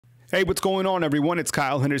Hey, what's going on, everyone? It's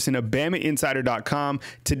Kyle Henderson of BamaInsider.com.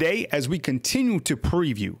 Today, as we continue to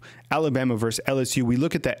preview Alabama versus LSU, we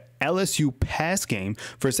look at the LSU pass game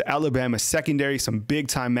versus Alabama secondary, some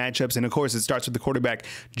big-time matchups, and of course, it starts with the quarterback,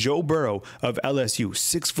 Joe Burrow of LSU,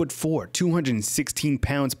 6'4", 216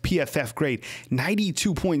 pounds, PFF grade,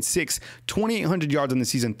 92.6, 2,800 yards on the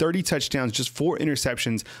season, 30 touchdowns, just 4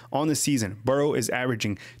 interceptions on the season. Burrow is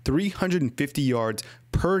averaging 350 yards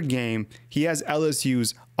per game. He has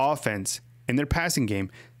LSU's offense in their passing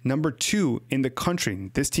game number 2 in the country.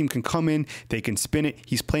 This team can come in, they can spin it.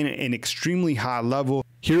 He's playing at an extremely high level.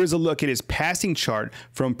 Here is a look at his passing chart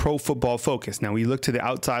from Pro Football Focus. Now, we look to the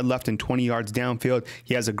outside left and 20 yards downfield.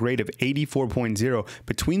 He has a grade of 84.0.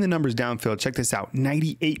 Between the numbers downfield, check this out,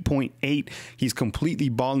 98.8. He's completely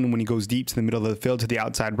balling when he goes deep to the middle of the field to the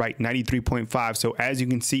outside right, 93.5. So as you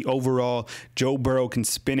can see, overall, Joe Burrow can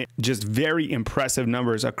spin it. Just very impressive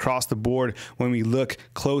numbers across the board when we look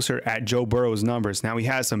closer at Joe Burrow's numbers. Now, he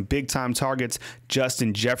has some big-time targets.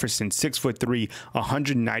 Justin Jerfferson, 6'3",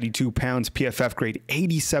 192 pounds, PFF grade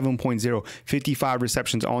 87.0, 55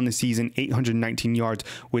 receptions on the season, 819 yards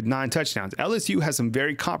with 9 touchdowns. LSU has some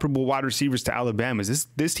very comparable wide receivers to Alabama's.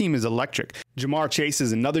 This team is electric. Jamar Chase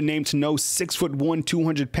is another name to know, 6'1",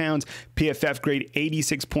 200 pounds, PFF grade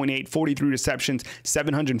 86.8, 43 receptions,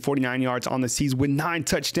 749 yards on the season with 9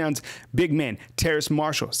 touchdowns. Big man, Terrace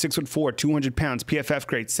Marshall, 6'4", 200 pounds, PFF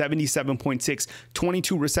grade 77.6,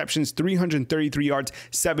 22 receptions, 333 yards,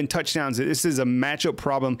 7 touchdowns. This is a matchup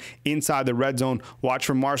problem inside the red zone. Watch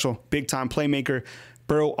for Marshall, big-time playmaker.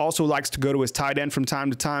 Burrow also likes to go to his tight end from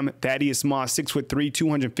time to time. Thaddeus Moss, 6'3",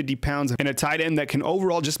 250 pounds, and a tight end that can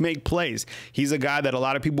overall just make plays. He's a guy that a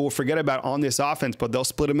lot of people will forget about on this offense, but they'll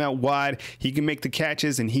split him out wide. He can make the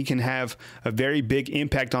catches, and he can have a very big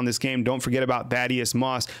impact on this game. Don't forget about Thaddeus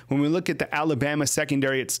Moss. When we look at the Alabama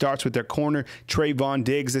secondary, it starts with their corner, Trayvon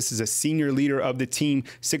Diggs. This is a senior leader of the team,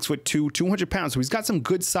 6'2", 200 pounds. So he's got some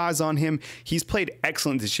good size on him. He's played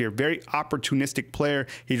excellent this year. Very opportunistic player.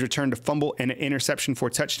 He's returned a fumble and an interception for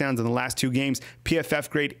touchdowns in the last 2 games. PFF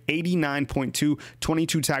grade 89.2,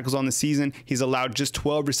 22 tackles on the season. He's allowed just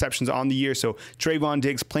 12 receptions on the year. So Trayvon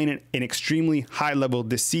Diggs playing at an extremely high level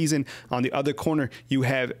this season. On the other corner, you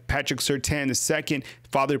have Patrick Surtain II.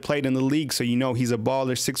 Father played in the league, so you know he's a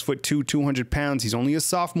baller, 6'2", 200 pounds. He's only a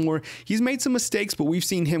sophomore. He's made some mistakes, but we've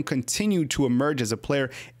seen him continue to emerge as a player.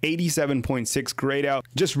 87.6 grade out.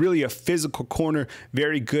 Just really a physical corner,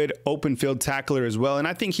 very good open field tackler as well. And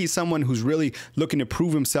I think he's someone who's really looking to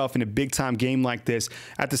prove himself in a big-time game like this.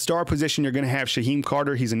 At the star position, you're going to have Shaheem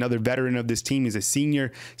Carter. He's another veteran of this team. He's a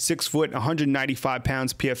senior, 6 foot, 195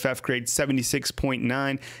 pounds, PFF grade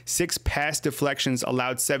 76.9, 6 pass deflections,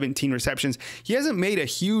 allowed 17 receptions. He hasn't made a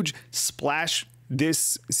huge splash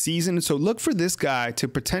this season, so look for this guy to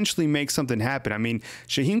potentially make something happen. I mean,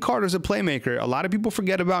 Shaheem Carter's a playmaker. A lot of people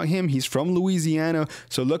forget about him. He's from Louisiana,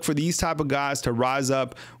 so look for these type of guys to rise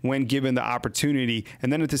up when given the opportunity.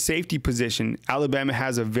 And then at the safety position, Alabama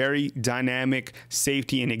has a very dynamic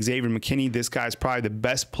safety in Xavier McKinney. This guy's probably the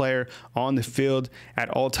best player on the field at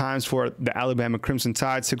all times for the Alabama Crimson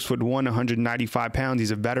Tide, 6'1", 195 pounds.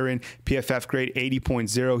 He's a veteran, PFF grade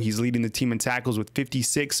 80.0. He's leading the team in tackles with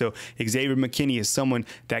 56, so Xavier McKinney is someone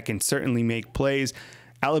that can certainly make plays.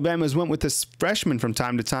 Alabama's went with this freshman from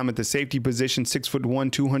time to time at the safety position,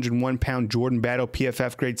 6'1", 201 pound Jordan Battle,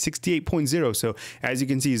 PFF grade 68.0. So as you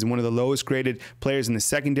can see, he's one of the lowest graded players in the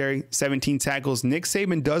secondary, 17 tackles. Nick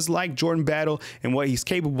Saban does like Jordan Battle and what he's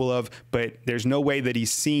capable of, but there's no way that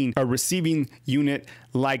he's seen a receiving unit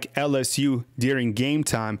like LSU during game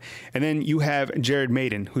time. And then you have Jared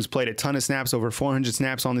Maiden, who's played a ton of snaps, over 400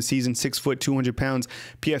 snaps on the season, 6 foot, 200 pounds,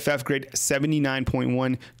 PFF grade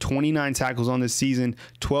 79.1, 29 tackles on the season,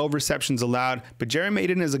 12 receptions allowed. But Jared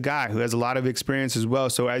Maiden is a guy who has a lot of experience as well.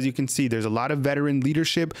 So as you can see, there's a lot of veteran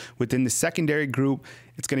leadership within the secondary group.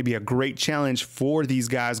 It's going to be a great challenge for these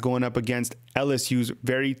guys going up against LSU's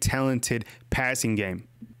very talented passing game.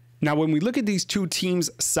 Now, when we look at these two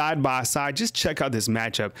teams side by side, just check out this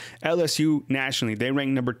matchup. LSU nationally, they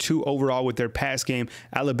rank number 2 overall with their pass game.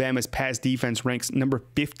 Alabama's pass defense ranks number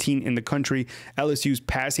 15 in the country. LSU's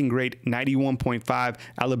passing grade, 91.5.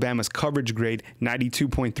 Alabama's coverage grade,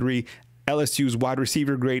 92.3. LSU's wide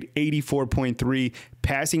receiver grade, 84.3.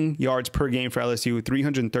 Passing yards per game for LSU,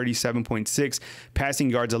 337.6. Passing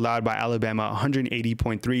yards allowed by Alabama,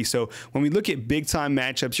 180.3. So when we look at big-time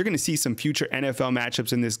matchups, you're going to see some future NFL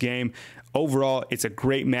matchups in this game. Overall, it's a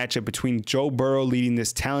great matchup between Joe Burrow leading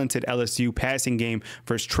this talented LSU passing game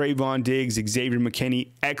versus Trayvon Diggs, Xavier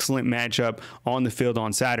McKinney. Excellent matchup on the field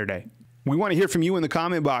on Saturday. We want to hear from you in the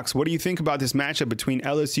comment box. What do you think about this matchup between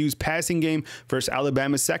LSU's passing game versus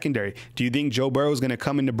Alabama's secondary? Do you think Joe Burrow is going to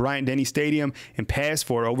come into Bryant-Denny Stadium and pass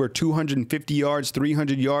for over 250 yards,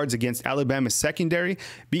 300 yards against Alabama's secondary?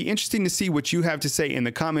 Be interesting to see what you have to say in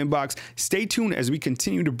the comment box. Stay tuned as we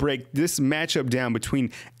continue to break this matchup down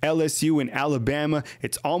between LSU and Alabama.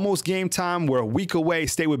 It's almost game time. We're a week away.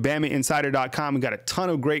 Stay with BamaInsider.com. We got a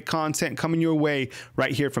ton of great content coming your way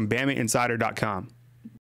right here from BamaInsider.com.